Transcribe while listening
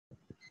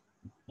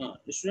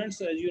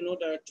Students, as you know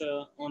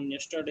that on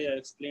yesterday I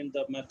explained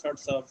the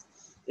methods of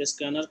a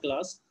scanner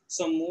class.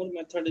 Some more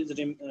method is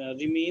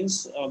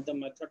remains of the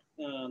method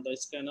the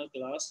scanner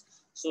class.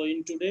 So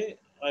in today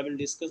I will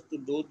discuss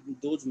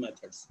those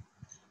methods.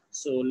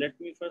 So let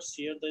me first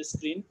share the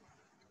screen.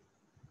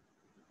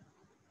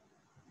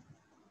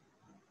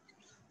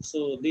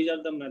 So these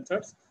are the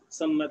methods.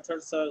 Some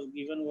methods are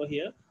given over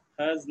here.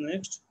 Has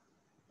next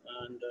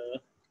and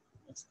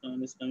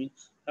is coming.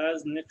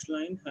 Has next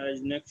line,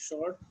 has next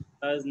short,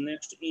 has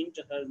next int,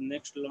 has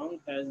next long,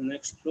 has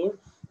next float,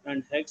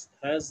 and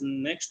has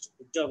next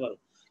double.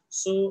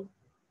 So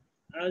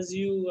as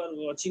you are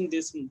watching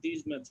these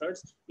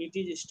methods, it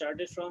is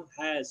started from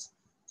has,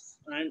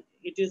 and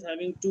it is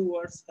having two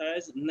words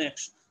has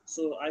next.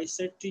 So I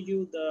said to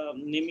you the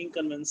naming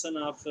convention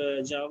of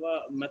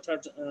Java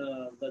method.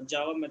 The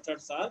Java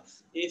methods are,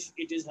 if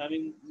it is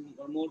having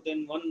more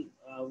than one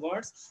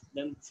words,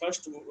 then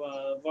first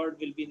word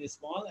will be in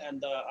small,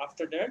 and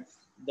after that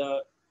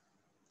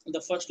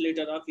the first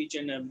letter of each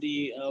and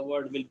every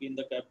word will be in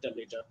the capital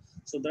letter.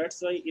 So that's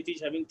why it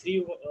is having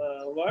three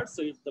words.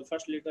 So if the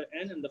first letter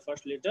N and the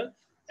first letter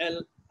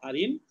L are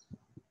in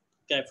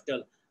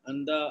capital,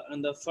 and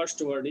the first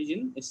word is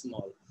in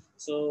small.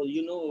 So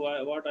you know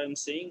what I'm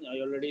saying. I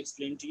already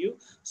explained to you.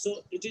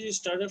 So it is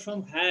started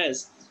from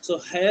has. So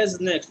has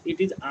next, it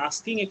is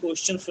asking a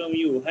question from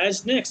you.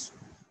 Has next,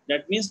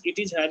 that means it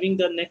is having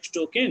the next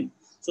token.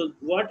 So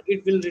what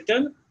it will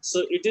return,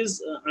 so it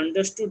is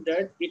understood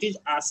that it is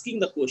asking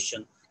the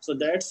question. So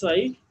that's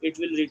why it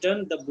will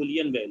return the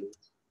boolean value.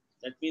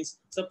 That means,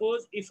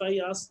 suppose if I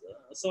ask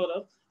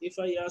Saurabh, if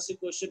I ask a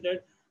question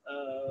that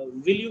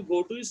will you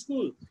go to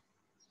school?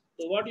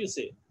 So what do you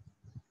say?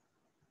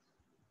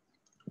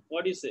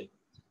 What do you say?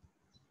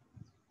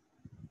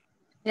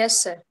 Yes,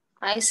 sir.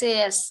 I say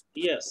yes.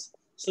 Yes.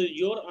 So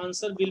your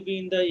answer will be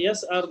in the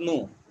yes or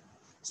no.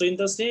 So in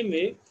the same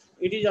way,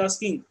 it is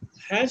asking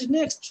has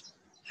next.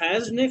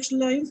 Has next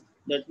lines.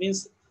 That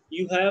means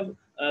you have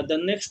the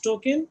next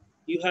token,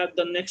 you have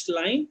the next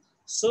line.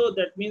 So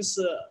that means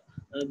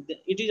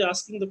it is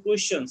asking the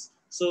questions.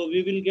 So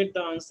we will get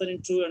the answer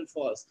in true and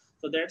false.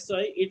 So that's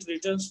why it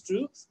returns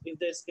true if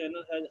the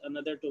scanner has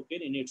another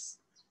token in its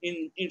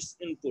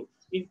input.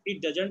 If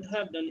it doesn't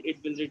have, then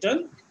it will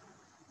return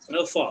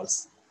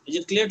false. Is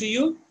it clear to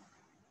you?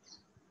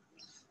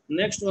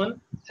 Next one,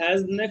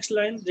 has next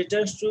line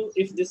returns true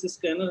if this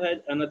scanner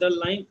has another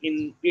line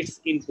in its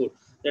input.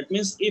 That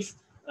means if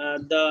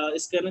the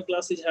scanner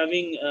class is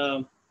having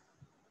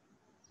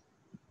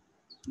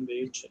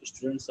wait,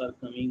 students are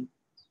coming.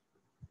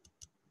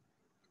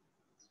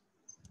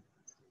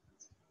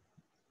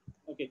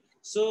 Okay,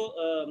 so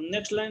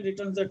next line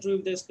returns the true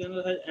if the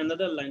scanner has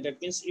another line.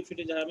 That means if it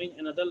is having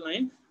another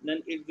line,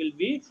 then it will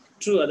be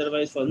true.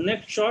 Otherwise, for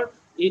next short,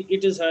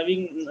 it is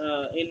having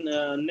in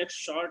next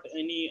short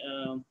any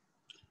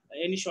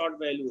short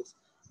values,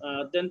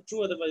 then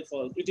true. Otherwise,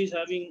 false. It is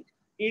having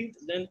int,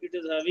 then it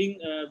is having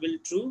will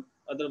true.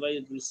 Otherwise,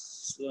 it will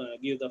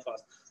give the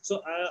false.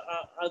 So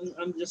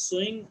I'm just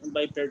showing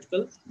by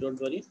practical.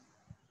 Don't worry.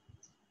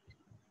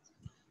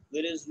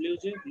 Where is Blue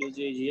Jay? Blue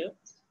Jay is here.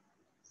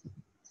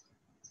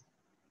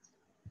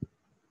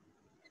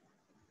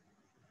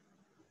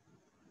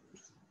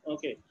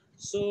 Okay,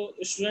 so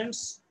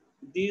students,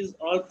 this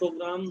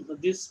program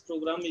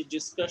is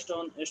discussed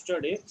on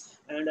yesterday,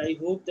 and I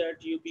hope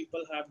that you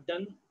people have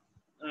done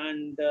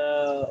and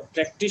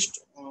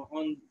practiced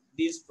on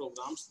these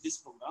programs.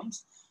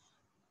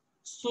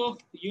 So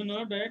you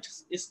know that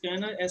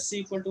scanner SC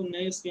equal to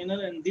name scanner,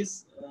 and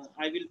this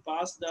I will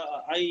pass the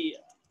I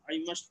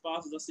must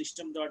pass the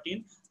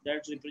system.in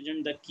that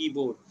represent the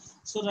keyboard.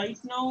 So right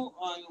now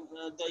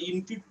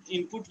the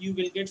input you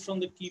will get from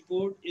the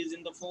keyboard is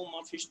in the form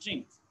of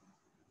string.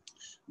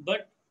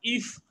 But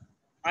if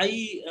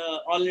I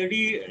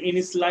already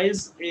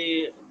initialize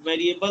a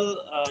variable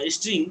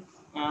string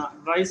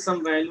by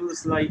some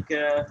values like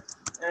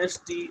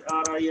string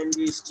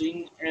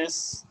string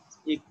s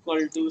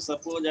equal to,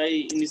 suppose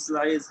I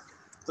initialize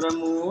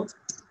promote,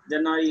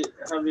 then I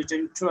have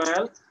written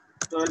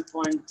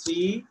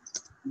 12.3,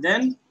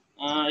 then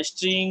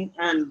string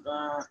and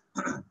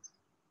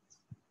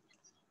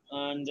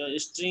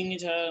string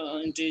is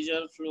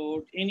integer,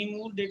 float, any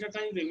more data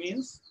type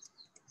remains.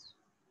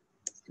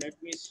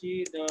 Let me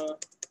see the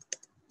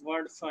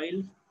word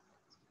file.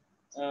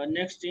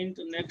 Next int,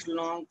 next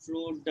long,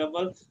 float,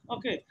 double.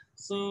 Okay,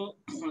 so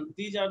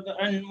these are the,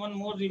 and one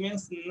more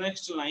remains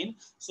next line.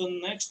 So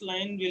next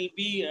line will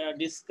be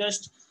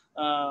discussed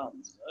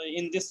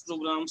in this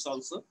programs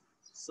also.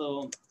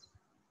 So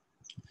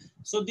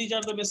these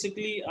are the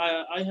basically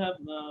I have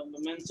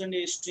mentioned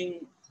a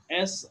string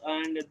s,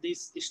 and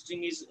this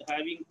string is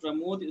having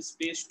promote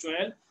space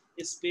 12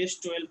 space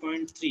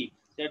 12.3.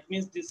 That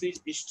means this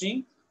is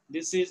string,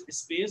 this is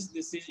space,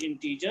 this is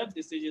integer,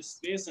 this is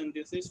space, and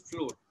this is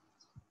float.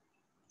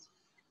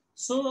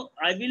 So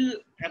I will,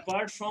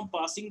 apart from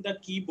passing the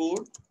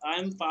keyboard, I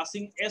am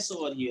passing s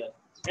over here.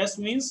 S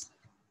means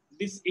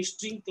this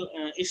string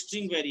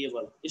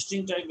variable,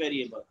 string type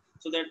variable.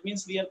 So that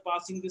means we are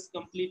passing this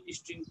complete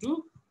string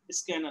to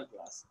scanner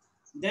class.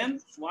 Then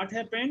what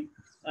happened?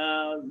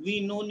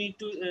 We no need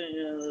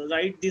to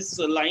write this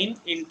line,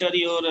 enter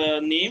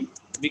your name,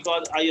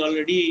 because I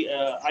already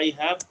I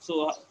have.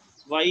 So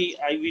why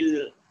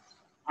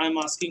I'm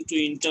asking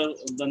to enter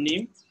the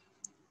name.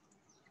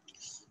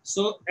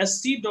 So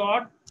sc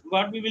dot,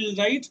 what we will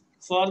write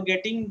for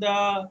getting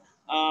the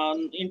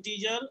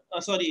integer,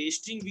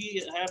 string,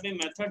 we have a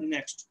method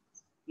next.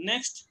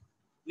 Next,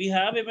 we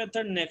have a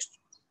method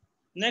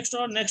next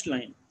or next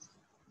line.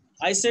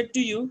 I said to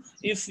you,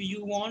 if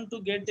you want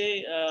to get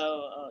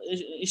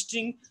a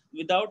string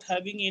without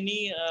having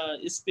any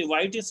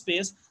white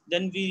space,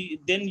 then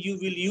you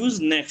will use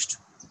next.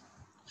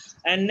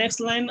 And next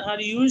line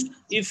are used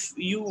if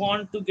you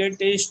want to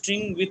get a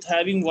string with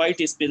having white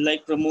space,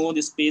 like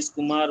Pramod space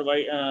Kumar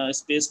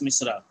space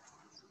Misra.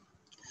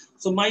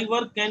 So my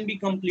work can be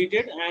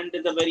completed, and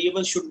the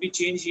variable should be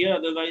changed here.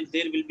 Otherwise,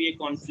 there will be a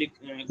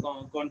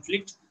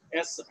conflict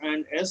S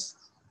and S.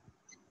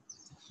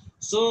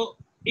 So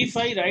if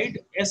I write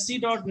sc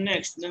dot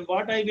next, then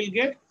what I will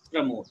get?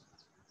 Pramod.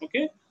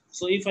 Okay.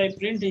 So if I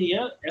print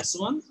here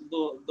S1,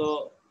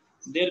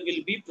 there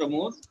will be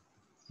Pramod.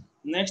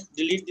 Next,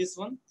 delete this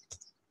one.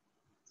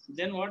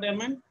 Then what I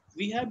meant?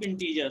 We have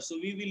integer, so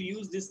we will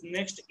use this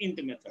next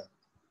int method.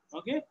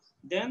 Okay.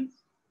 Then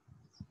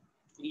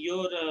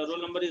your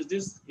roll number is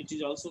this. It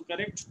is also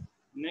correct.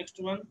 Next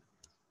one.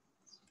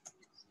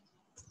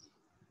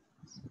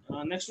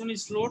 Next one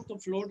is float. So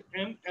float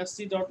m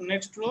sc dot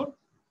next float.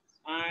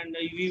 And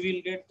we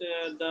will get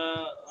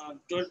the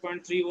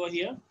 12.3 over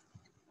here.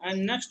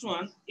 And next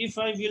one, if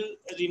I will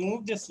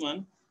remove this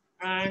one,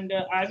 and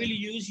I will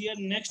use here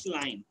next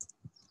line.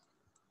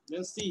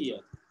 Then see here,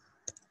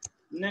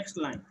 next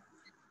line.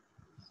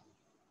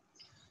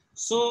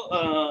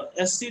 So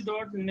sc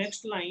dot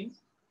next line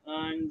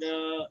and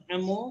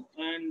mo,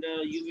 and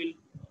you will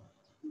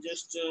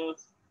just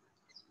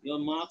your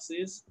marks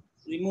is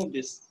remove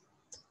this.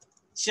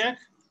 Check.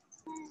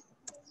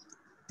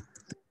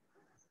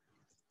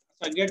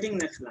 Getting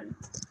next line.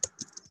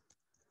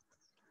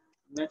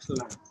 Next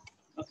line.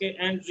 Okay,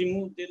 and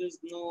remove. There is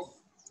no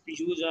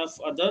use of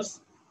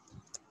others.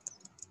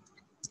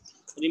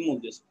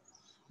 Remove this.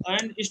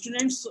 And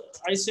students,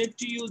 I said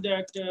to you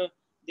that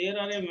there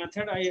are a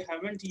method I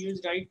haven't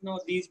used right now,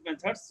 these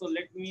methods. So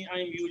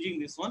I'm using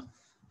this one.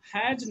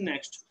 Has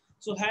next.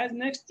 So has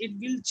next, it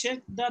will check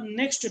the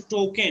next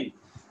token.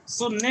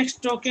 So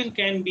next token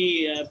can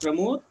be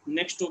Pramod,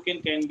 next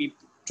token can be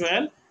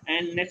 12,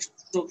 and next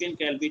token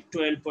can be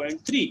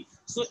 12.3.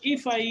 So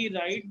if I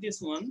write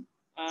this one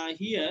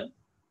here,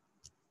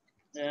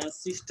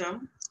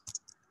 system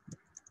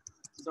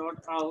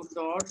dot out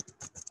dot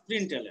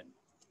println,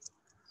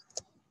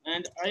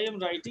 and I am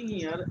writing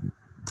here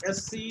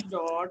sc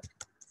dot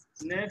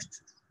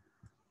next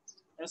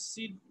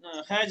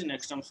has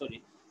next. I'm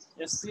sorry,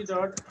 sc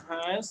dot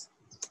has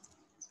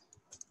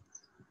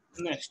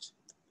next.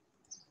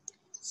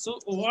 So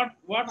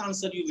what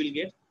answer you will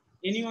get?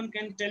 Anyone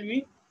can tell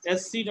me?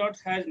 Sc dot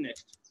has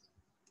next.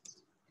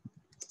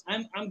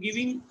 I'm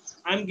giving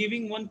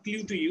one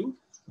clue to you.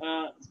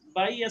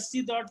 By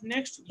sc dot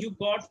next, you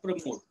got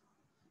Pramod,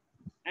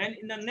 and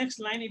in the next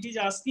line it is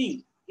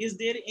asking, is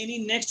there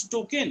any next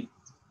token?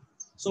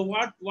 So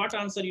what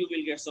answer you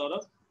will get,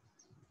 Saurabh?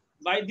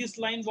 By this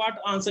line, what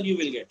answer you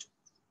will get?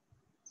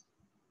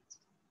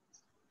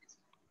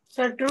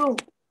 So true.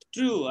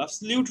 True,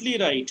 absolutely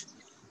right.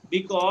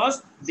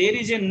 Because there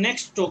is a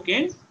next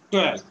token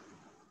 12.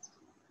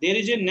 There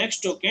is a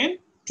next token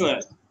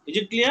 12. Is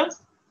it clear?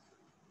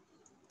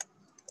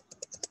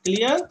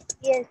 Clear?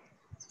 Yes.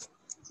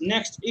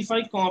 Next, if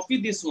I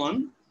copy this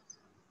one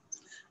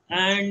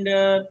and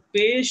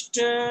paste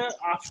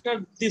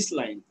after this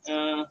line,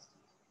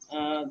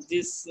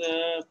 this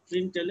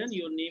println,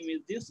 your name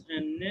is this,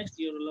 and next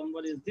your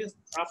number is this,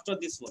 after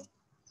this one.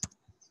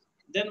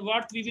 Then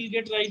what we will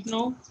get right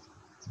now?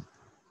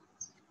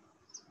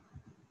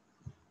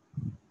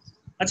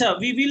 Acha,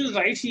 we will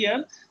write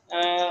here.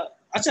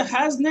 Acha,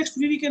 has next,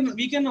 we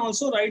can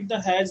also write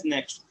the has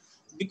next,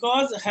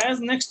 because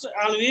has next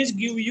always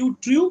give you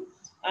true,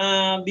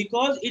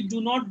 because it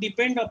do not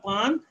depend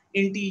upon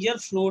integer,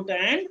 float,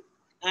 and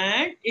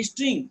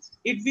string.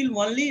 It will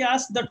only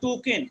ask the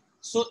token,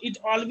 so it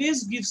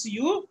always gives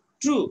you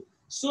true.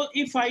 So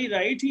if I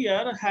write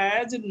here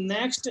has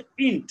next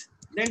int,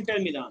 then tell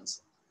me the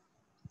answer.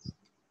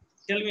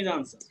 Tell me the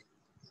answer.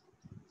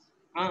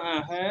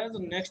 Has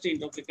next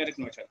int. Okay, correct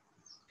method.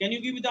 Can you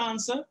give me the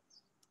answer?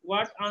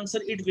 What answer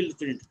it will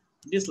print?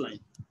 This line.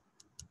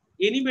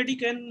 Anybody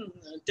can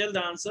tell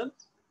the answer.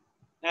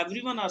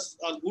 Everyone are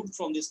good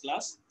from this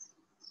class.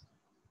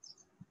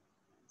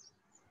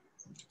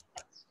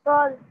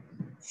 False.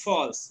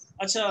 False.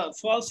 Acha,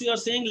 false you are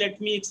saying. Let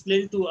me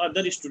explain to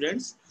other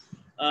students.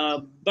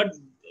 But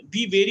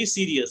be very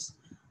serious.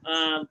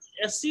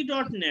 Sc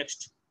dot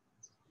next.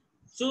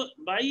 So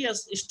by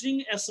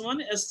string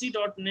S1 sc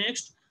dot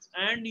next,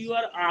 and you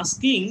are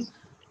asking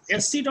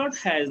sc dot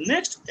has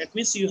next, that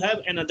means you have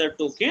another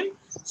token.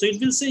 So it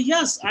will say,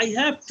 yes, I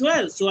have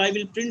 12. So I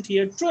will print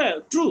here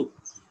 12, true.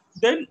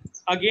 Then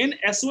again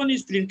S1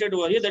 is printed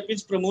over here. That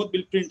means Pramod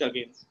will print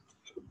again.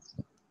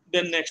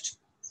 Then next,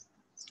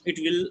 it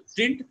will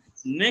print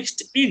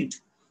next int.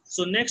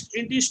 So next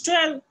int is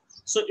 12.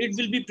 So it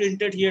will be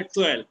printed here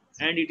 12.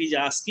 And it is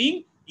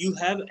asking, you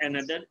have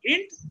another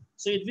int?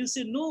 So it will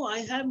say, no, I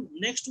have,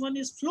 next one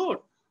is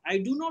float. I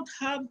do not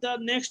have the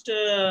next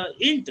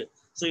int.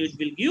 So it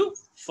will give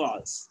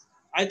false.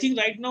 I think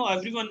right now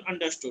everyone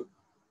understood.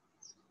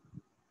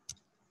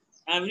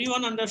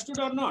 Everyone understood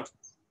or not?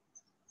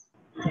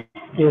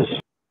 Yes.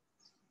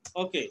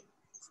 Okay.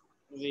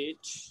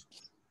 Wait.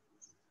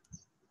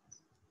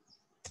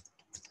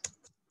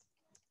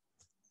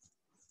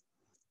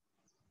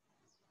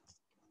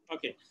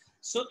 Okay.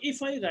 So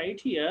if I write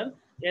here,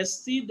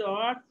 sc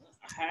dot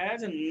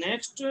has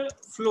next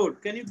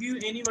float. Can you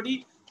give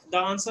anybody the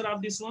answer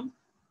of this one?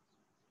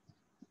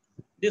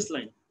 This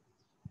line.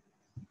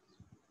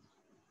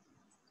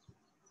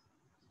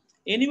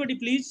 Anybody,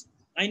 please?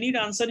 I need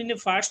answer in a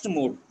fast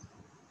mode.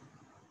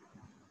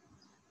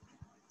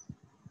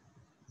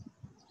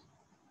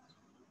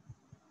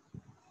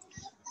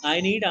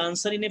 I need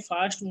answer in a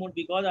fast mode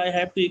because I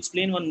have to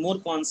explain one more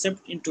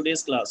concept in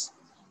today's class.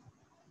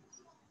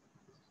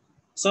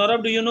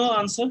 Saurabh, do you know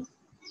answer?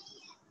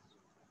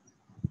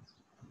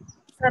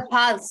 Sir,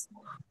 false.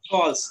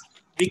 False.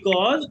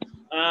 Because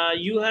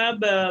you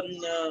have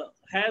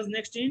has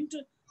next int,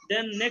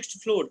 then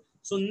next float.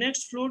 So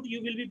next float you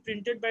will be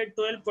printed by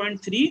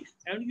 12.3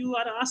 and you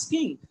are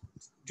asking,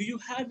 do you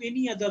have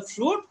any other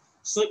float?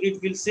 So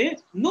it will say,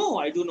 no,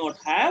 I do not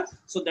have.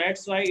 So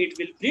that's why it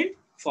will print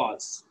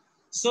false.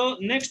 So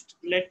next,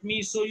 let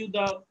me show you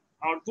the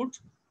output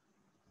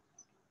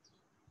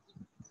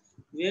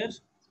where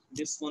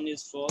this one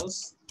is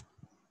false.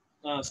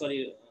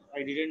 Sorry,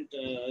 I didn't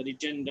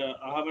return the,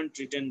 I haven't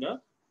written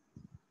the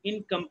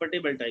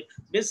incompatible type.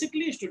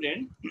 Basically,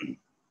 student,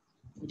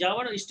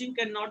 Java string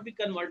cannot be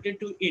converted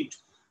to int.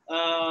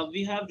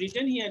 We have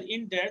written here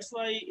int, that's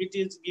why it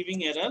is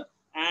giving error.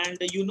 And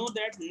you know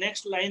that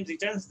next line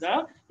returns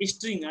the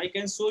string. I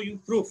can show you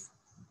proof.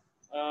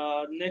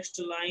 Next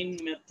line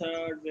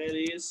method, where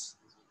is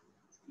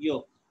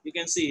yo? You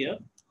can see here.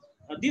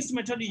 This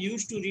method is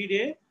used to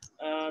read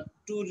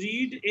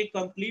a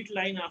complete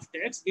line of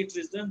text. It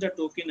returns the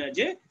token as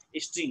a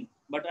string.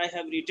 But I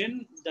have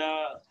written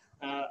the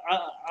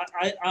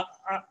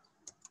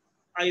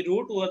I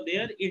wrote over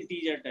there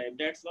integer type.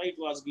 That's why it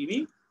was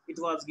giving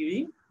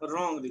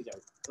wrong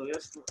result. So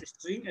yes,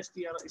 string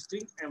str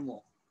string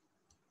mo.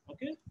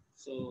 Okay.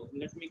 So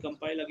let me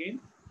compile again.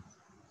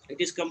 It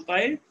is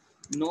compiled,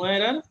 no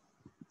error.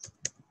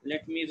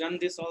 Let me run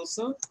this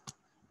also.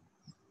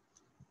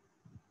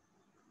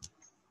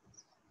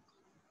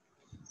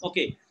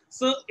 Okay,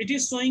 so it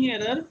is showing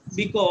error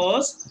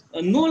because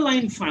no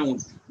line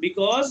found,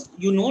 because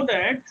you know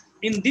that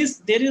in this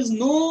there is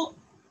no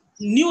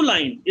new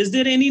line. Is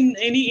there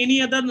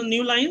any other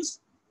new lines?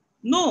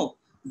 No.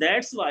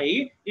 That's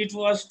why it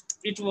was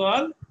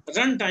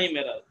runtime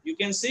error. You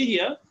can see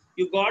here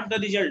you got the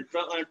result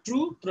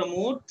true,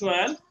 promote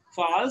 12,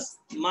 false,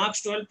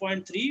 marks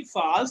 12.3,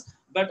 false.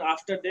 But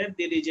after that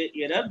there is a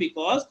error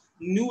because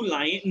new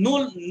line,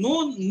 no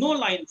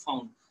line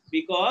found,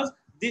 because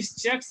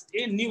this checks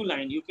a new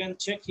line. You can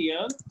check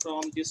here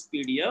from this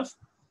PDF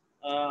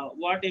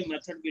what a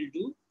method will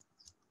do.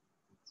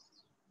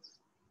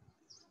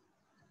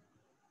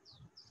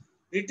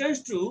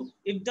 Returns true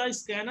if the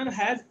scanner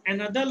has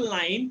another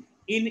line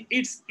in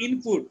its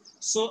input.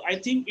 So I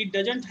think it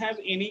doesn't have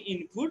any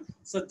input.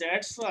 So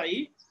that's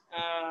why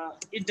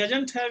it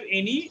doesn't have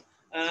any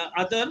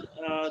other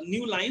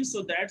new line.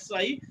 So that's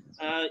why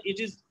it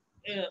is,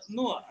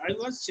 no, I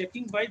was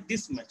checking by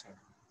this method.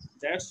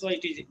 That's why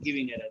it is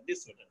giving error,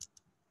 this method.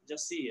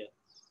 Just see here.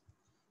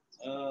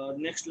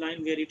 Next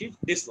line where it is,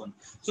 this one.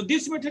 So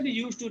this method is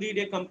used to read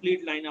a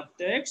complete line of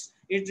text.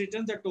 It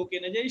returns the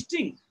token as a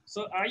string.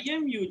 So I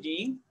am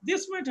using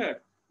this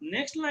method.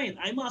 Next line,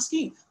 I'm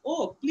asking,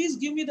 oh, please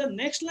give me the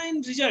next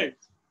line result.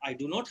 I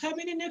do not have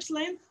any next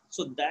line.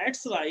 So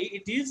that's why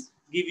it is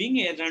giving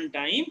a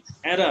runtime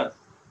error.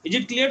 Is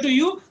it clear to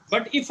you?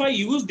 But if I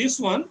use this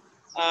one,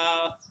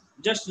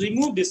 just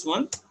remove this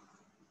one.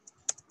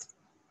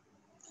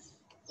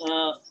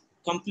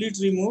 Complete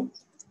remove,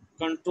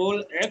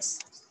 Control X.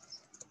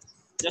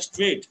 Just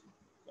wait.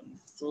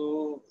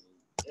 Control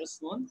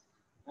S1,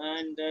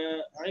 and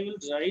I will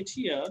write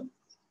here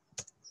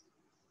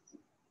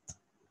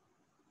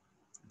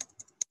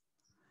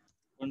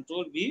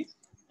Control B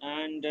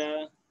and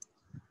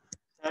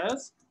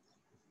as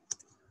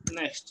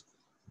next.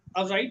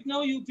 Right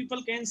now, you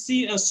people can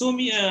see. Show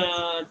me.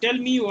 Tell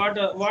me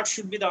what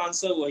should be the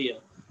answer over here.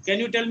 Can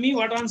you tell me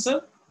what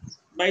answer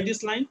by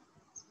this line?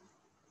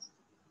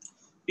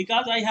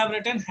 Because I have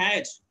written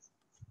hash.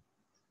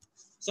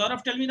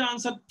 Saurabh, tell me the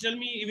answer. Tell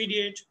me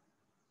immediate.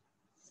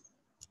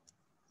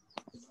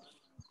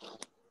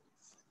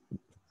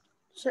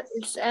 So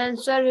its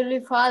answer will be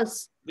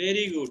false.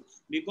 Very good.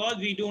 Because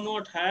we do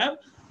not have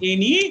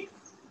any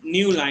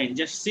new line.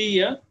 Just see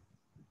here.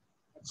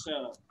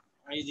 I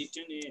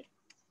written a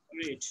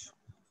wait.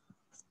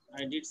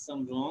 I did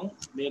some wrong.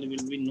 There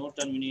will be no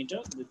terminator.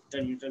 The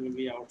terminator will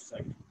be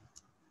outside.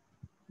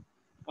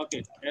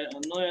 Okay,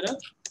 no error.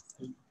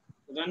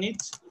 Run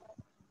it.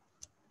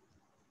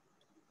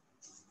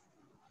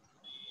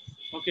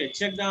 Okay,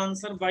 check the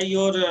answer by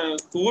your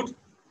code.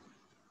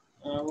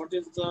 What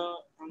is the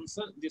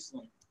answer? This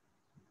one.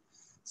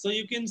 So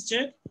you can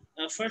check.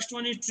 First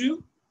one is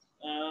true.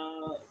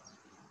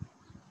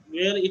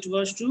 Where it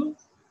was true.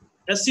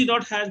 SC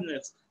dot has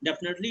next.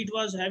 Definitely it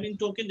was having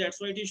token. That's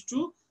why it is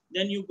true.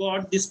 Then you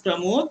got this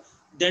promote.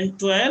 Then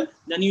 12.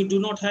 Then you do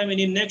not have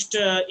any next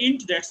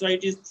int. That's why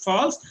it is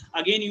false.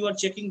 Again, you are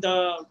checking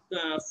the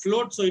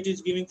float. So it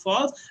is giving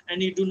false.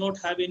 And you do not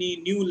have any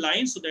new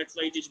line. So that's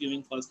why it is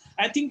giving false.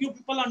 I think you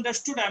people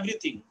understood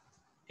everything.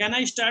 Can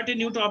I start a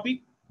new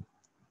topic?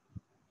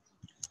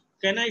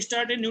 Can I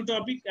start a new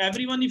topic?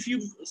 Everyone, if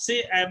you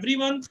say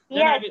everyone, then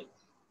Yes. I will.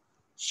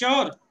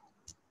 Sure.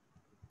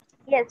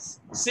 Yes.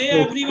 Say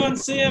everyone,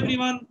 say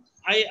everyone.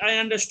 I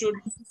understood.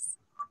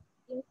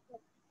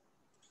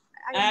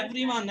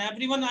 Everyone,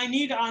 I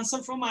need answer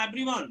from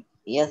everyone.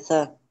 Yes,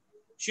 sir.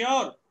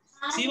 Sure.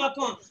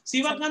 Sivakant,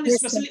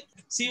 Yes, sir.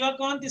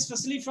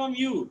 especially from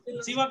you.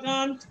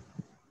 Sivakant,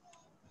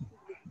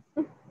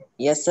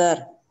 Yes,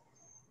 sir.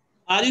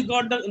 are you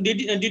got the?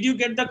 Did you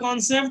get the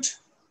concept?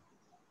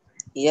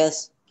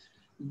 Yes.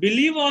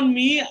 Believe on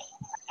me,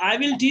 I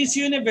will teach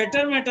you in a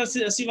better matter,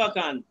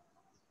 Sivakant.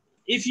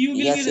 If you will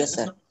Yes, be, yes,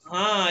 sir.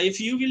 if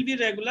you will be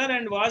regular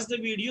and watch the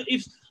video,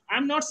 if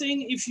I'm not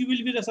saying if you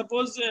will be,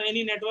 suppose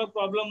any network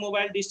problem,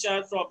 mobile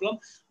discharge problem,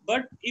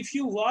 but if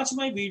you watch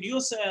my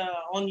videos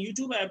on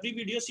YouTube, every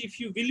videos, if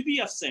you will be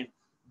absent,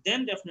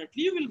 then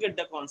definitely you will get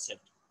the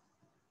concept.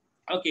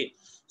 Okay,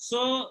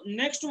 so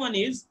next one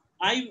is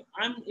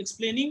I'm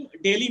explaining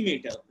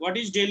delimiter. What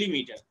is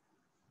delimiter?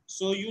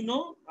 So you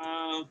know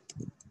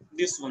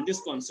this one,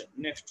 this concept.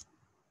 Next.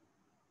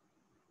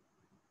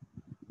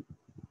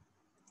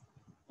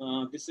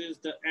 This is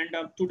the end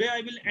of today.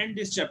 I will end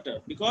this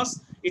chapter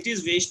because it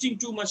is wasting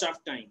too much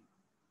of time.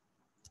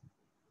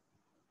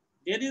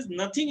 There is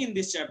nothing in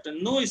this chapter,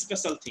 no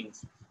special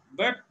things,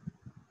 but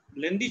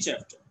lengthy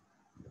chapter.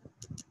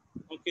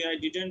 Okay, I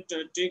didn't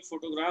take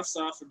photographs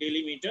of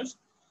delimiters.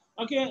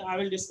 Okay, I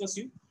will discuss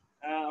you.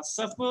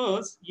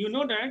 Suppose you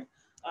know that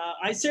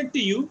I said to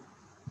you,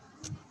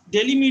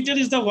 delimiter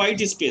is the white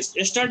space.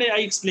 Yesterday I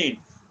explained.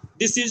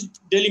 This is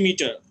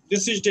delimiter.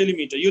 This is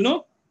delimiter. You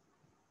know?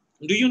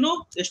 Do you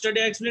know?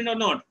 Yesterday I explained or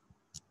not?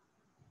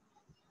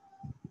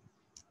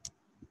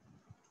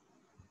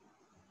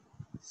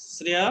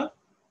 Shreya,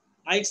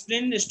 I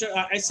explained.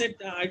 I said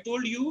I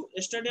told you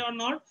yesterday or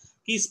not?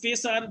 Key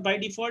space are by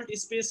default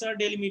space are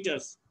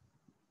delimiters.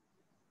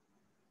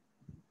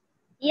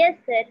 Yes,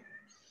 sir.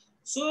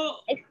 So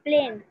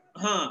Explained.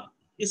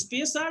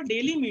 space are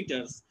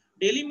delimiters.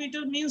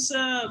 Delimiter means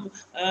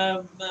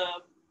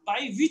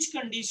by which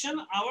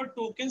condition our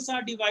tokens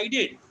are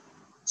divided.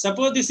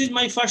 Suppose this is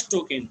my first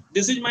token,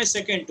 this is my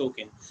second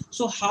token.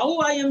 So how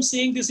I am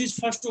saying this is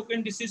first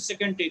token, this is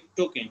second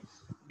token?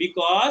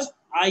 Because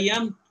I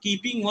am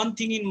keeping one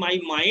thing in my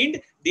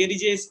mind, there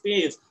is a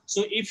space.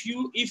 So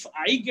if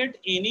I get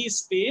any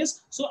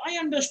space, so I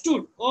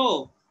understood,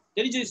 oh,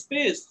 there is a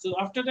space. So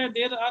after that,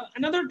 there are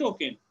another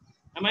token.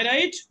 Am I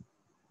right?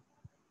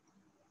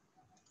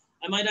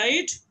 Am I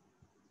right?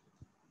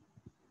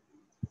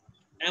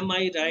 Am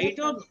I right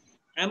or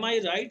am I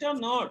right or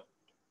not?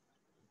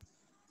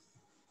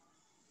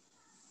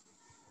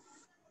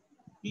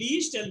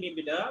 Please tell me,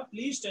 Bida.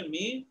 Please tell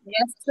me.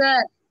 Yes,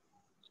 sir.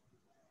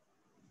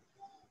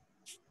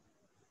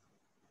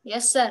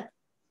 Yes, sir.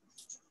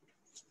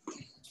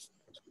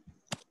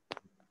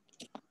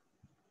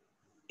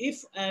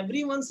 If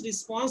everyone's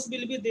response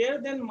will be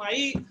there, then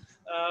my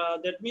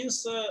that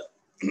means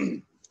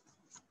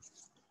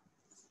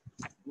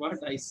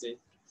what I say.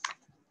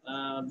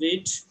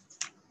 Wait.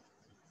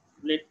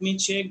 Let me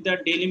check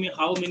that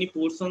how many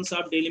portions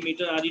of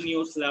delimiter are in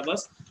your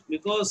syllabus,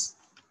 because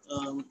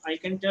I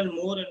can tell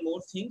more and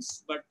more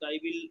things, but I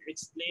will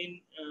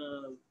explain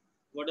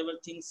whatever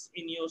things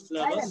in your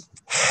syllabus.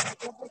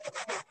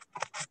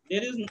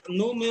 There is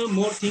no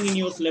more thing in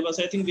your syllabus.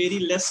 I think very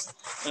less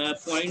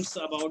points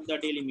about the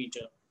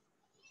delimiter.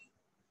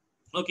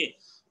 Okay,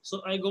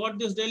 so I got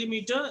this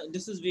delimiter.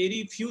 This is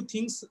very few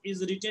things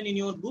is written in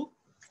your book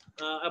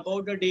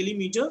about the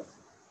delimiter.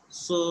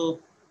 So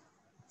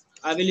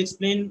I will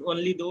explain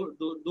only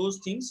those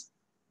things.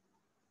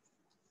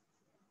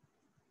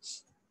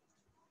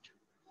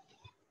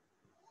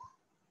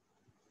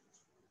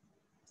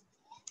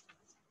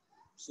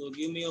 So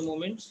give me a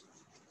moment.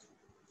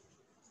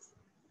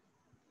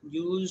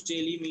 Use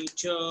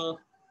delimiter.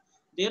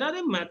 There are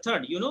a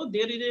method, you know,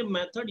 there is a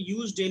method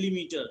use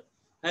delimiter.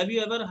 Have you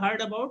ever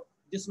heard about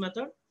this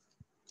method?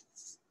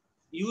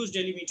 Use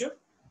delimiter.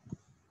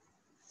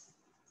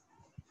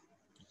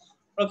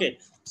 Okay,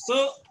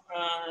 so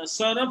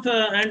Saurabh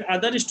and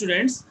other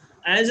students,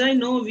 as I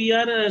know, we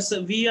are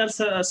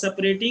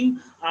separating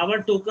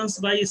our tokens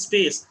by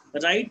space.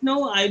 Right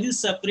now, I will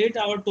separate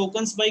our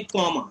tokens by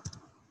comma.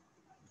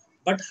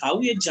 But how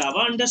a Java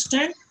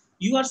understand?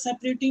 you are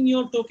separating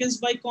your tokens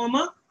by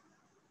comma?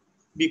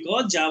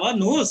 Because Java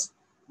knows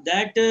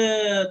that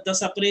the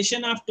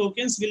separation of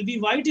tokens will be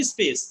white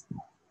space.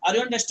 Are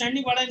you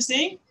understanding what I'm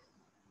saying?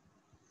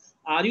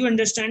 Are you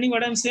understanding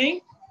what I'm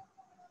saying?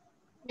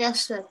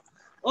 Yes, sir.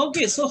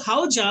 Okay, so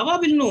how Java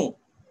will know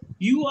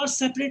you are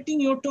separating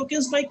your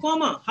tokens by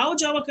comma? How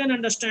Java can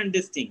understand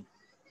this thing?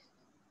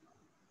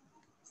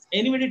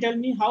 Anybody tell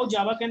me how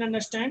Java can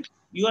understand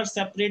you are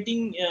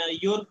separating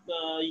your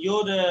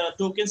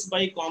tokens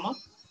by comma?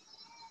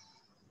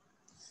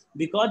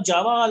 Because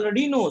Java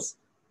already knows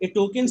a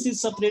tokens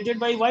is separated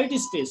by white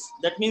space.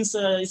 That means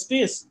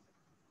space.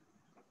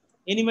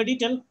 Anybody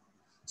tell?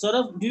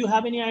 Saurav, do you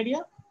have any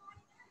idea?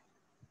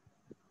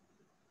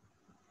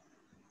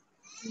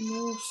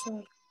 No,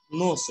 sir.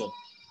 No, sir.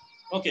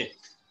 Okay.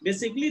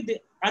 Basically, the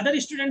other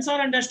students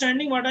are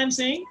understanding what I'm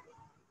saying.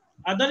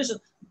 Others,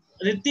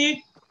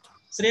 Ritik,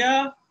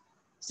 Shreya,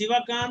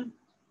 Sivakan,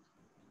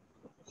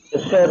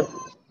 Yes, sir.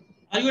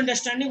 are you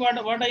understanding what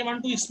I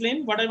want to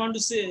explain? What I want to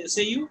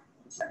say you?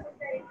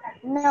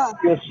 No.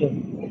 Yes, sir.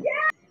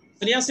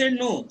 Shreya said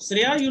no.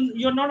 Shreya,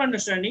 you're not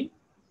understanding.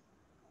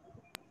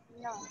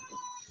 No.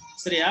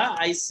 Shreya,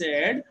 I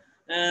said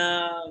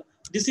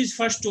this is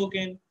first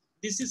token.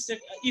 This is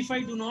if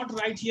I do not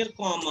write here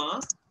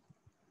comma,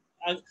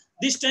 uh,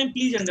 this time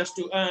please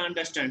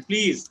understand,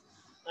 please.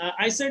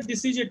 I said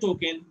this is a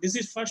token. This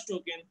is first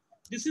token.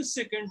 This is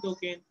second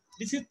token.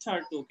 This is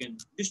third token.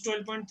 This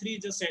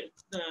 12.3 is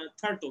the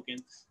third token.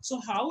 So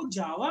how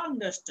Java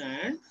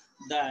understand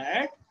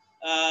that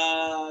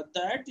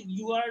that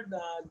you are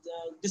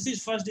this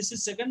is first, this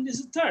is second, this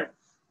is third.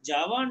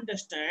 Java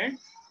understand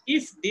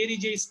if there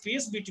is a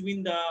space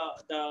between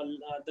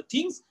the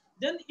things,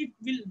 then it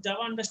will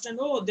Java understand,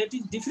 oh, that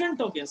is different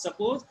token.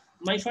 Suppose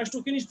my first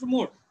token is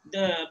promote,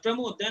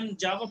 then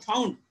Java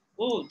found,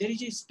 oh, there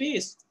is a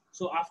space.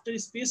 So after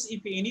space,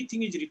 if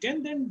anything is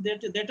written, then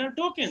that are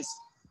tokens.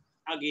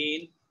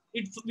 Again,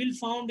 it will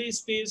found a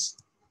space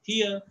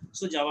here.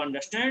 So Java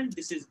understand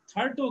this is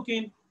third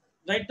token.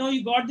 Right now,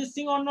 you got this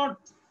thing or not,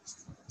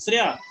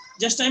 Shreya?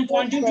 Just I'm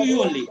pointing to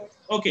you only.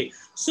 Okay.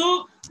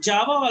 So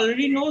Java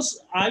already knows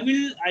I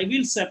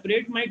will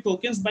separate my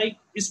tokens by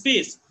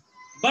space,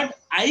 but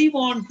I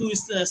want to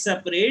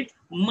separate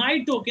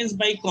my tokens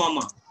by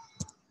comma.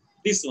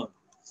 This one.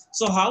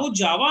 So how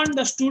Java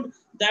understood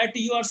that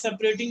you are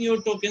separating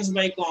your tokens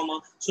by comma?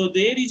 So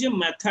there is a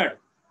method.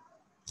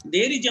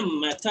 There is a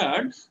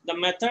method. The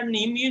method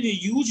name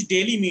is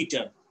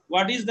useDelimiter.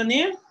 What is the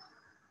name?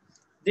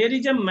 There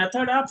is a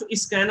method of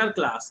scanner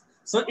class.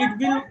 So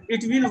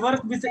it will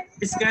work with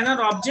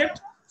scanner object.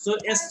 So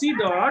sc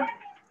dot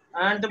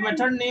and the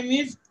method name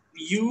is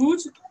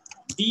use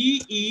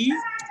delimiter,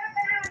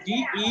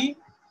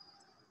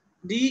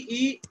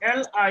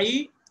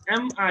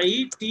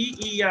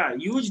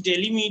 use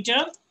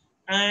delimiter,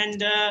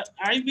 and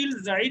I will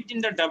write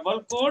in the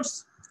double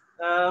quotes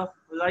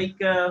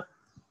like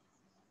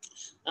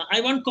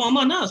I want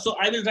comma na, so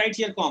I will write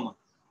here comma.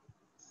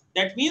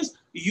 That means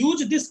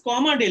use this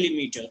comma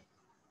delimiter.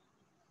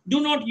 Do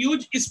not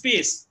use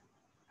space.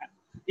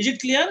 Is it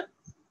clear?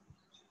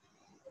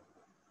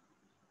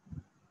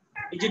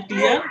 Is it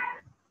clear?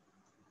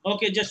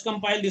 Okay, just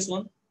compile this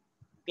one.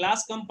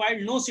 Class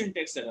compiled, no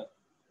syntax error.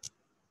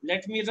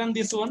 Let me run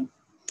this one.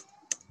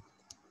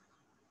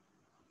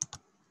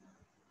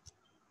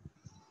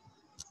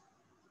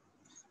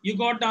 You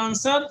got the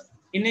answer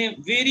in a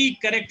very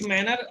correct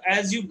manner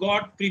as you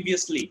got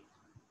previously.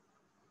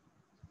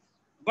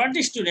 But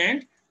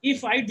student,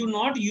 if I do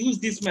not use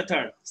this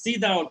method, see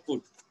the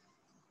output.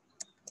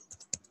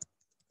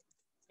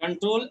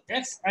 Control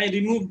X, I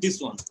removed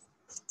this one.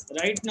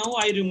 Right now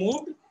I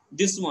removed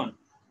this one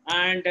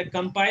and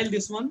compile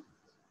this one.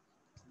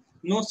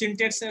 No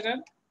syntax error.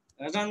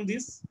 Run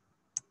this.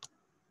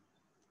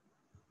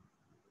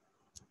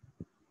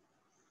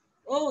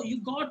 Oh,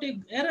 you got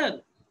an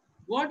error.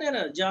 What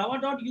error?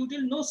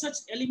 Java.util, no such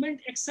element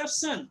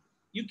exception.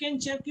 You can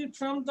check it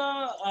from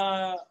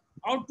the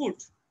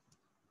output.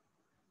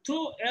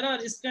 Through error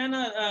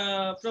scanner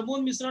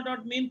Pramod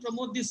Misra.main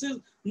promote, this is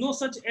no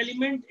such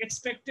element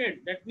expected.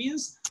 That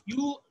means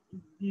you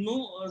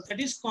know that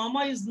is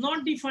comma is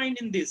not defined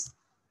in this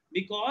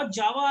because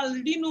Java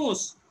already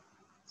knows.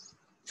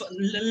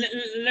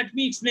 Let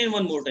me explain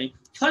one more time.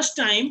 First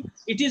time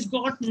it is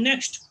got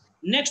next.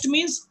 Next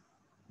means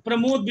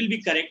Pramod will be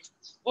correct.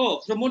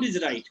 Oh, Pramod is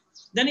right.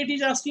 Then it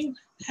is asking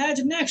has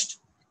next.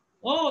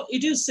 Oh,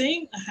 it is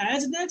saying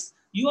has next.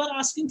 You are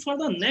asking for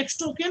the next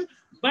token,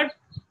 but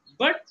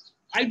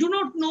I do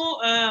not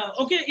know.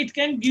 Okay, it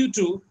can give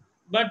true,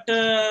 but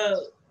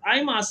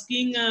I'm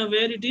asking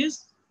where it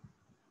is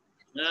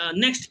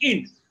next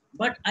int.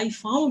 But I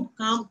found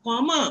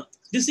comma.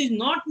 This is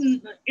not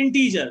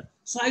integer,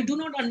 so I do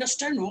not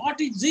understand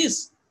what is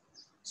this.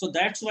 So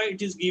that's why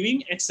it is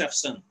giving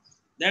exception.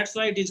 That's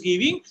why it is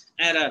giving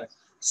error.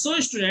 So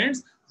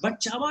students, but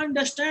Java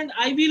understand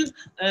I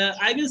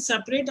will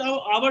separate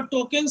our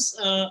tokens.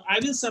 I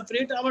will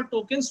separate our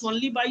tokens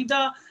only by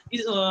the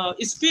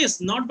space,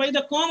 not by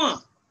the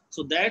comma.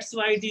 So that's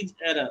why it is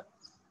error.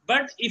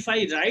 But if I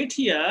write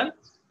here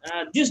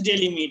this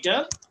delimiter,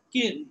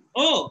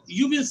 oh,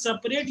 you will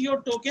separate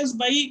your tokens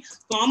by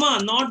comma,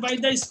 not by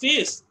the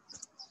space.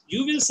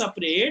 You will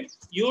separate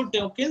your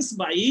tokens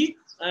by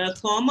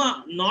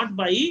comma, not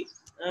by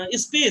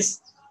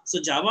space.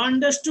 So Java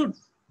understood.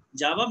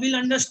 Java will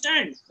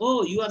understand.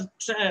 Oh, you are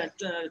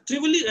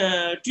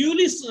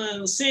truly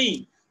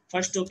saying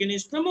first token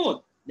is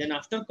Pramod. Then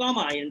after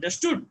comma, I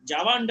understood.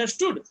 Java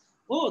understood.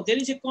 Oh, there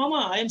is a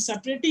comma. I am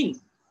separating.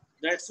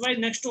 That's why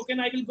next token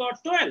I will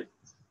got 12.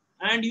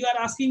 And you are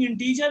asking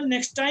integer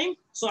next time.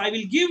 So I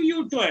will give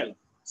you 12.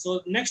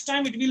 So next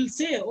time it will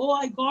say, oh,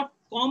 I got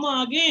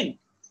comma again.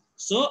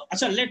 So,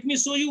 let me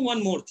show you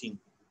one more thing.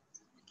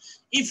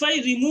 If I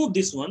remove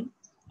this one,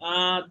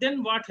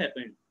 then what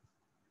happened?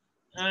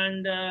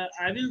 And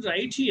I will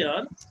write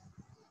here,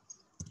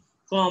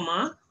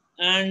 comma,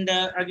 and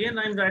again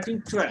I'm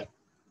writing 12.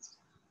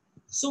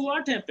 So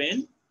what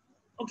happened?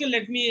 Okay,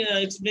 let me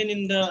explain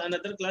in the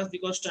another class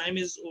because time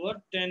is over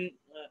 10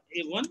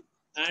 A1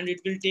 and it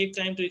will take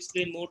time to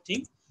explain more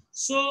things.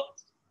 So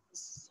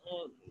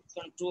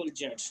Control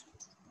Z.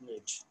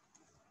 Wait.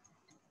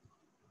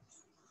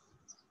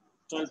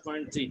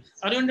 12.3.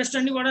 Are you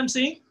understanding what I'm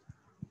saying?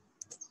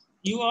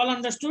 You all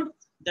understood?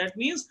 That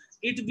means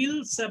it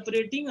will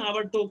separating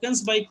our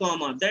tokens by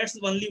comma. That's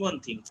only one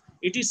thing.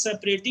 It is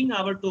separating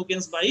our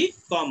tokens by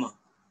comma.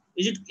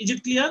 Is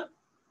it clear?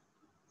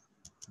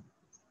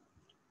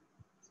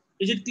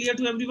 Is it clear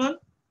to everyone?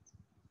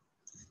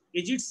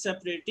 Is it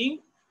separating?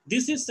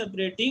 This is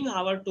separating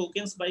our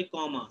tokens by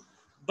comma.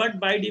 But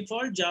by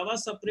default, Java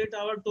separate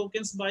our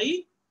tokens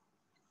by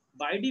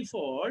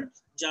default,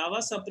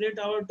 Java separate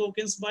our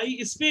tokens by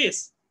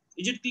space.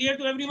 Is it clear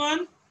to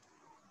everyone?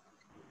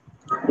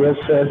 Yes,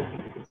 sir.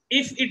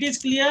 If it is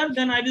clear,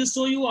 then I will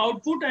show you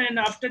output, and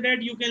after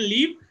that you can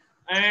leave.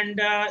 And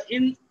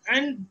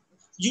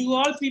you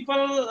all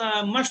people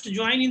must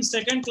join in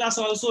second class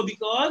also,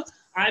 because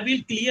I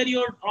will clear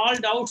your all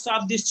doubts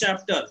of this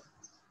chapter.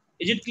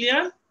 Is it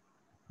clear?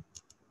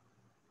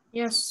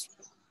 Yes.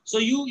 So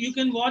you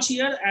can watch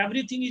here,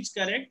 everything is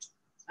correct,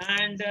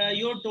 and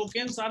your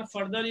tokens are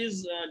further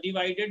is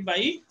divided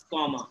by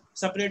comma,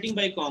 separating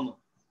by comma.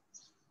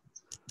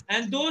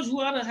 And those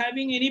who are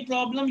having any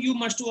problem, you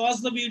must watch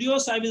the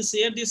videos. I will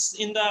share this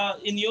in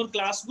your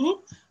class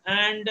group,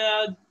 and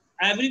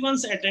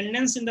everyone's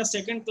attendance in the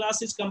second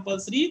class is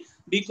compulsory,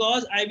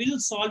 because I will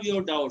solve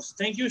your doubts.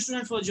 Thank you,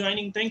 students, for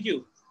joining. Thank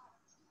you.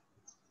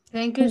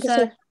 Thank you,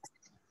 sir.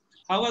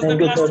 How was Thank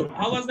the you, class? sir.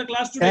 How was the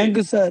class today? Thank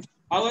you, sir.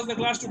 How was the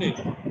class today?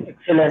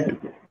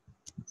 Excellent.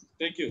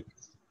 Thank you.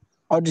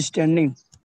 Outstanding.